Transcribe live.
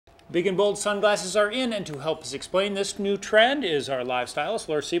Big and bold sunglasses are in, and to help us explain this new trend is our live stylist,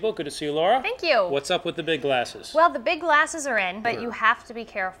 Laura Siebel. Good to see you, Laura. Thank you. What's up with the big glasses? Well, the big glasses are in, but you have to be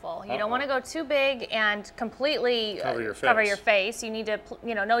careful. You don't want to go too big and completely cover your face. You need to,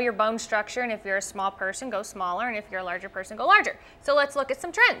 know your bone structure, and if you're a small person, go smaller, and if you're a larger person, go larger. So let's look at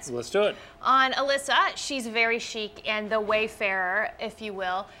some trends. Let's do it. On Alyssa, she's very chic and the wayfarer, if you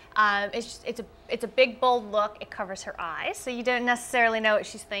will. It's a big, bold look. It covers her eyes, so you don't necessarily know what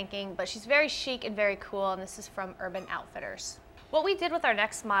she's thinking, but she's very chic and very cool, and this is from Urban Outfitters. What we did with our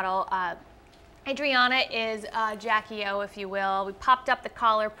next model, Adriana is Jackie O, if you will. We popped up the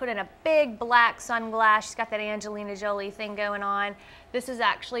collar, put in a big black sunglass. She's got that Angelina Jolie thing going on. This is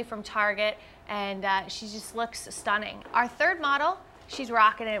actually from Target, and she just looks stunning. Our third model, she's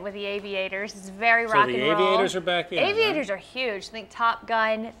rocking it with the aviators. It's very rock and roll. So the aviators are back in. Aviators are huge. Think Top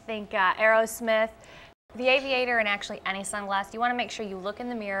Gun, think Aerosmith. The aviator, and actually any sunglass, you want to make sure you look in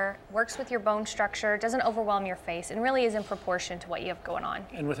the mirror, works with your bone structure, doesn't overwhelm your face, and really is in proportion to what you have going on.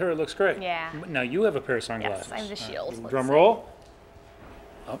 And with her, it looks great. Yeah. Now you have a pair of sunglasses. Yes, I have the Shield. Drum roll.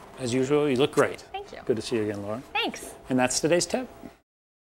 Oh, as usual, you look great. Thank you. Good to see you again, Laura. Thanks. And that's today's tip.